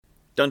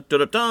Dun dun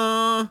dun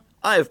dun!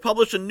 I've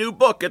published a new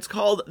book. It's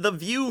called The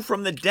View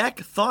from the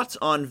Deck, Thoughts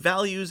on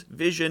Values,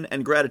 Vision,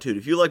 and Gratitude.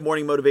 If you like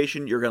morning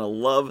motivation, you're going to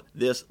love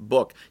this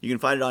book. You can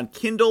find it on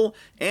Kindle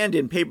and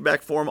in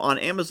paperback form on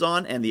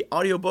Amazon, and the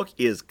audiobook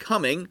is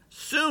coming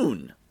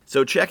soon.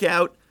 So check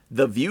out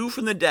The View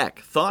from the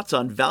Deck, Thoughts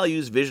on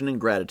Values, Vision, and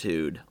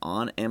Gratitude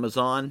on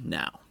Amazon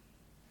now.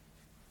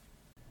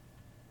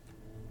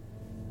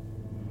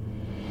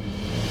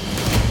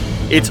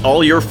 It's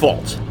all your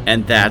fault,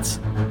 and that's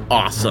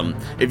awesome.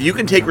 If you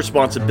can take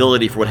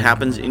responsibility for what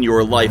happens in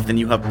your life, then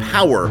you have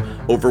power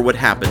over what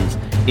happens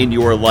in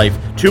your life.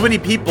 Too many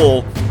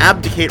people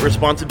abdicate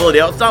responsibility.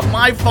 Oh, it's not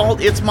my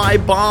fault, it's my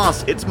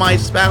boss, it's my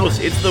spouse,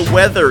 it's the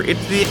weather,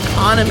 it's the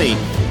economy,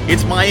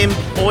 it's my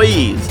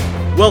employees.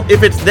 Well,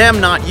 if it's them,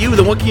 not you,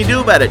 then what can you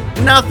do about it?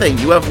 Nothing.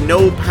 You have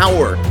no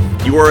power.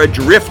 You are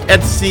adrift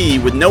at sea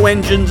with no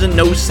engines and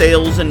no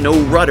sails and no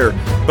rudder.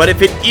 But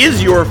if it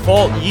is your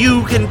fault,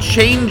 you can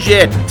change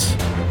it.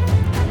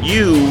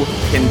 You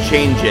can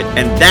change it.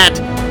 And that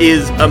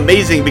is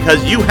amazing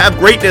because you have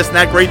greatness, and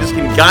that greatness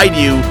can guide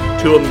you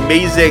to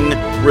amazing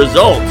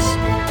results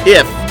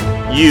if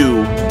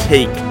you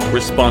take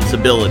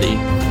responsibility.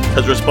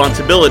 Because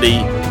responsibility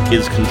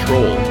is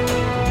control.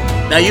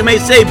 Now you may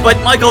say,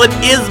 but Michael, it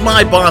is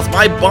my boss.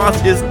 My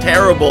boss is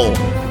terrible.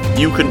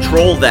 You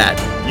control that.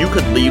 You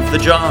could leave the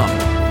job.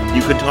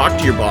 You could talk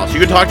to your boss. You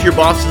could talk to your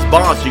boss's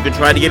boss. You could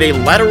try to get a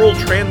lateral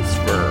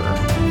transfer.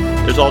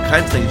 There's all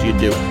kinds of things you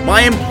do.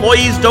 My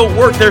employees don't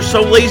work. They're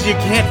so lazy you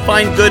can't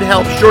find good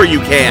help. Sure you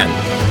can.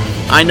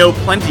 I know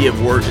plenty of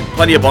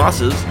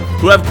bosses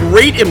who have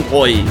great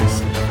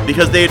employees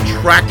because they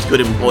attract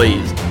good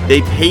employees.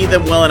 They pay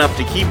them well enough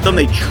to keep them.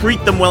 They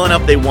treat them well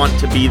enough. They want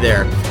to be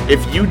there.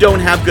 If you don't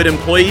have good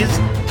employees,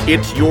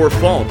 it's your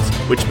fault,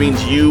 which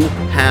means you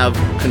have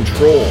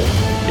control.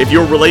 If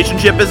your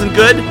relationship isn't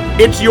good,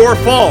 it's your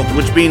fault,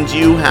 which means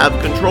you have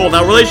control.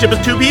 Now, a relationship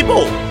is two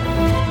people.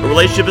 A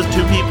relationship is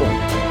two people.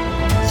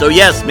 So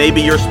yes,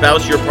 maybe your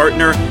spouse, your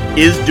partner,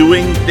 is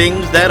doing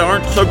things that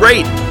aren't so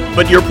great,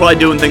 but you're probably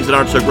doing things that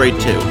aren't so great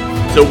too.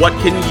 So what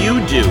can you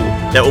do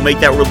that will make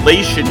that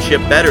relationship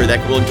better,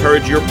 that will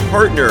encourage your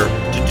partner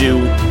to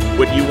do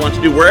what you want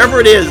to do? Wherever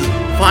it is,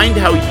 find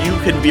how you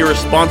can be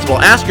responsible.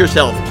 Ask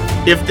yourself,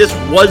 if this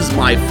was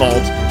my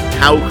fault,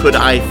 how could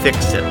I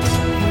fix it?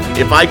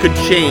 If I could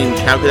change,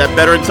 how could that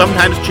better? And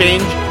sometimes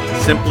change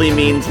simply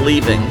means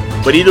leaving.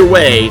 But either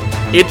way,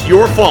 it's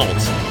your fault,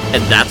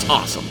 and that's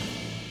awesome.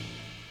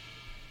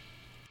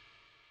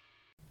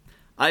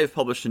 I have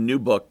published a new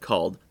book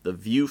called The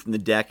View from the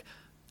Deck,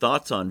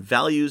 Thoughts on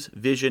Values,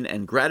 Vision,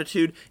 and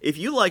Gratitude. If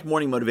you like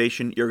morning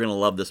motivation, you're going to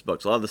love this book.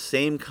 It's a lot of the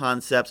same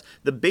concepts.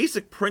 The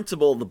basic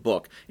principle of the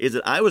book is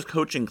that I was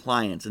coaching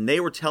clients, and they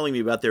were telling me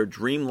about their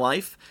dream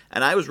life,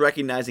 and I was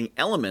recognizing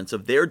elements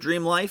of their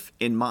dream life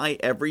in my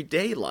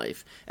everyday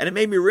life. And it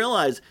made me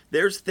realize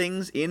there's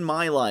things in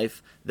my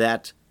life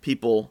that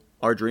people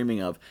are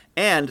dreaming of.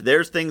 And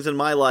there's things in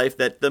my life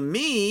that the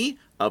me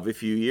of a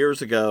few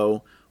years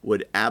ago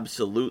would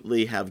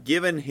absolutely have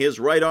given his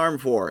right arm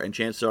for, and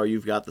chances are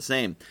you've got the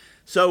same.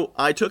 So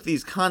I took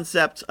these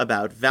concepts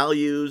about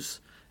values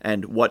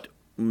and what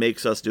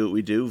makes us do what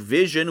we do,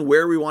 vision,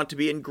 where we want to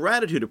be, and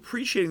gratitude,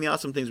 appreciating the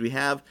awesome things we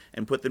have,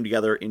 and put them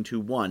together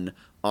into one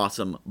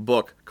awesome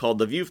book called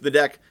The View from the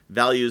Deck,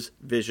 Values,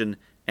 Vision,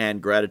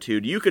 and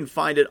Gratitude. You can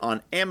find it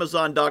on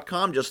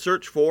Amazon.com. Just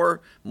search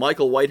for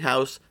Michael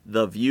Whitehouse,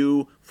 The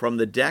View from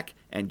the Deck,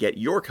 and get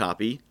your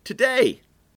copy today.